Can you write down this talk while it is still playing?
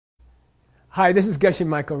Hi, this is Geshe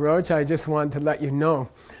Michael Roach. I just wanted to let you know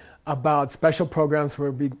about special programs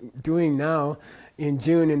we'll be doing now in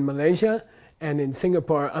June in Malaysia and in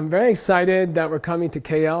Singapore. I'm very excited that we're coming to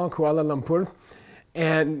KL, Kuala Lumpur.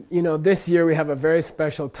 And this year we have a very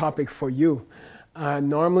special topic for you.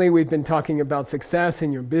 Normally we've been talking about success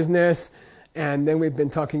in your business, and then we've been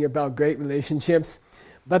talking about great relationships.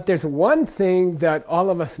 But there's one thing that all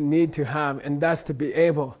of us need to have, and that's to be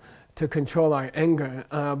able to control our anger,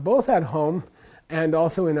 both at home and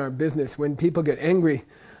also in our business. When people get angry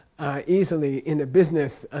easily in a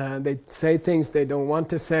business, they say things they don't want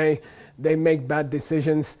to say, they make bad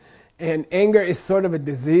decisions, and anger is sort of a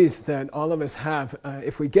disease that all of us have.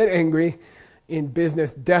 If we get angry in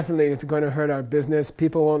business, definitely it's going to hurt our business.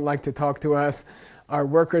 People won't like to talk to us. Our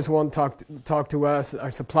workers won't talk to us. Our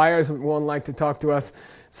suppliers won't like to talk to us.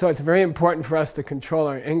 So it's very important for us to control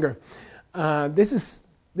our anger.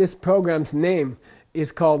 This program's name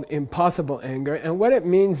is called Impossible Anger. And what it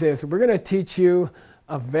means is we're going to teach you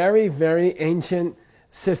a very, very ancient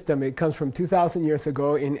system. It comes from 2,000 years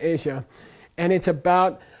ago in Asia. And it's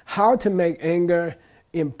about how to make anger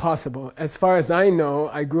impossible. As far as I know,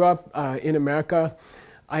 I grew up in America.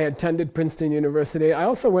 I attended Princeton University. I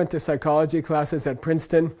also went to psychology classes at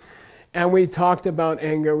Princeton. And we talked about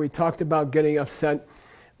anger. We talked about getting upset.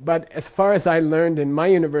 But as far as I learned in my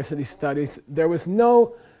university studies, there was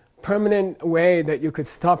no permanent way that you could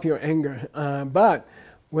stop your anger. But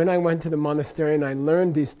when I went to the monastery and I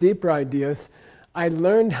learned these deeper ideas, I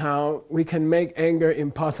learned how we can make anger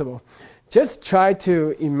impossible. Just try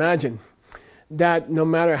to imagine that no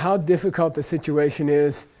matter how difficult the situation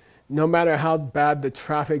is, no matter how bad the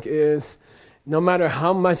traffic is, no matter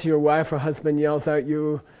how much your wife or husband yells at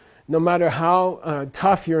you, no matter how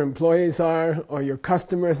tough your employees are or your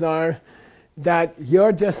customers are, that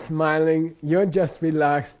you're just smiling, you're just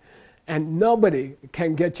relaxed, and nobody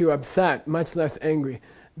can get you upset, much less angry.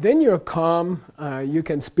 Then you're calm, you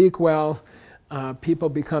can speak well, people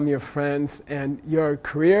become your friends, and your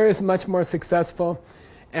career is much more successful,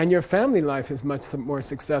 and your family life is much more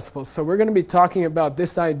successful. So we're going to be talking about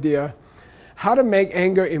this idea, how to make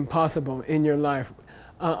anger impossible in your life.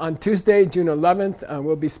 On Tuesday, June 11th,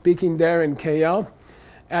 we'll be speaking there in KL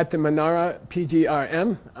at the Menara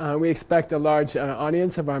PGRM. We expect a large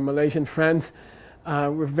audience of our Malaysian friends.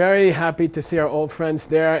 We're very happy to see our old friends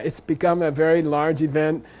there. It's become a very large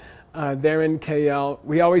event there in KL.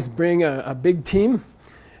 We always bring a big team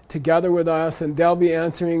together with us, and they'll be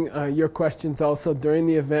answering your questions also during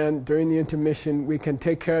the event, during the intermission. We can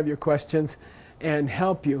take care of your questions and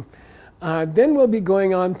help you. Then we'll be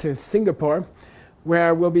going on to Singapore,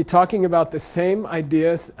 where we'll be talking about the same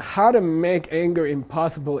ideas, how to make anger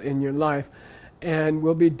impossible in your life. And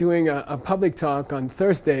we'll be doing a public talk on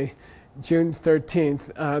Thursday, June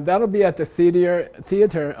 13th. That'll be at the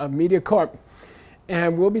theater of MediaCorp.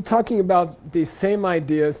 And we'll be talking about these same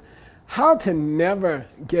ideas, how to never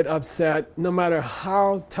get upset, no matter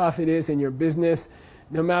how tough it is in your business,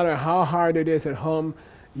 no matter how hard it is at home.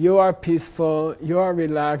 You are peaceful, you are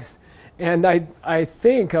relaxed. And I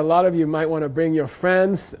think a lot of you might want to bring your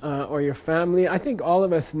friends or your family. I think all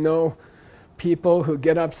of us know people who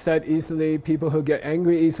get upset easily, people who get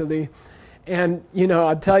angry easily. And,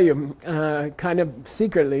 I'll tell you, kind of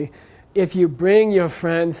secretly, if you bring your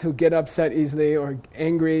friends who get upset easily or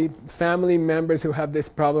angry, family members who have this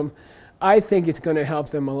problem, I think it's going to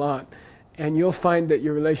help them a lot. And you'll find that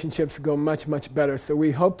your relationships go much, much better. So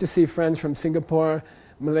we hope to see friends from Singapore,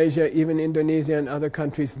 Malaysia, even Indonesia and other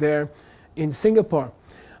countries there in Singapore.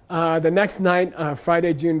 The next night,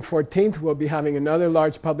 Friday, June 14th, we'll be having another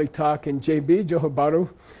large public talk in JB, Johor Bahru.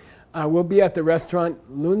 We'll be at the restaurant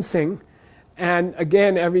Loon Sing. And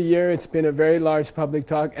again, every year it's been a very large public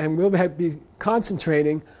talk, and we'll be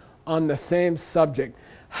concentrating on the same subject.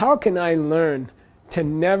 How can I learn to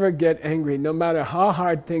never get angry, no matter how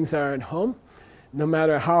hard things are at home, no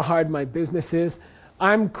matter how hard my business is?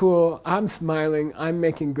 I'm cool, I'm smiling, I'm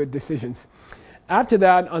making good decisions. After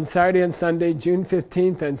that, on Saturday and Sunday, June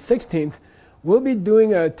 15th and 16th, we'll be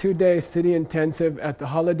doing a 2-day city intensive at the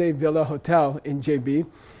Holiday Villa Hotel in JB.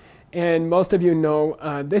 And most of you know,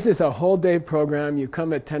 this is a whole day program. You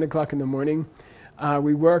come at 10 o'clock in the morning.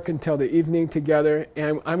 We work until the evening together.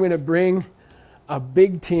 And I'm going to bring a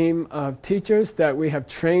big team of teachers that we have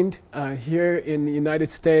trained here in the United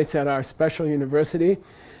States at our special university.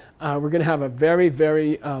 We're going to have a very,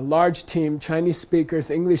 very large team, Chinese speakers,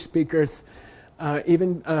 English speakers,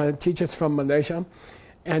 even teachers from Malaysia.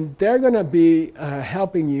 And they're going to be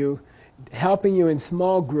helping you in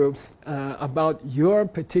small groups about your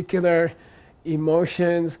particular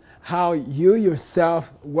emotions, how you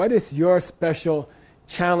yourself, what is your special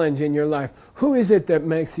challenge in your life? Who is it that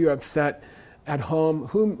makes you upset? at home,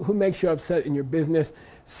 who makes you upset in your business.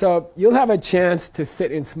 So you'll have a chance to sit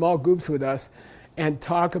in small groups with us and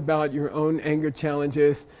talk about your own anger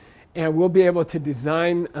challenges. And we'll be able to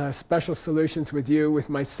design special solutions with you, with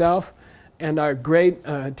myself, and our great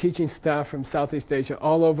teaching staff from Southeast Asia,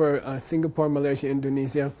 all over Singapore, Malaysia,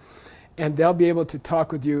 Indonesia. And they'll be able to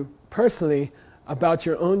talk with you personally about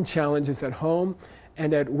your own challenges at home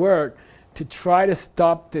and at work to try to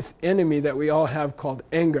stop this enemy that we all have called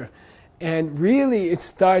anger. And really, it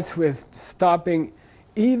starts with stopping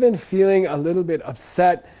even feeling a little bit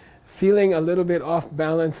upset, feeling a little bit off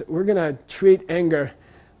balance. We're going to treat anger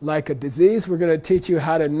like a disease. We're going to teach you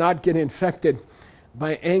how to not get infected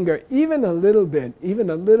by anger, even a little bit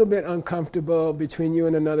uncomfortable between you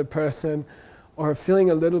and another person, or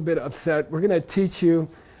feeling a little bit upset. We're going to teach you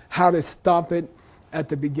how to stop it at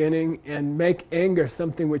the beginning and make anger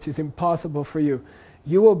something which is impossible for you.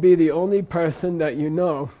 You will be the only person that you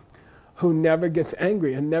know who never gets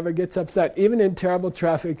angry and never gets upset, even in terrible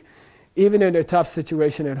traffic, even in a tough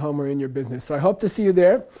situation at home or in your business. So I hope to see you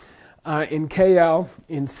there in KL,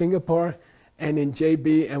 in Singapore, and in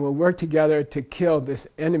JB, and we'll work together to kill this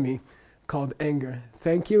enemy called anger.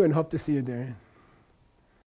 Thank you, and hope to see you there.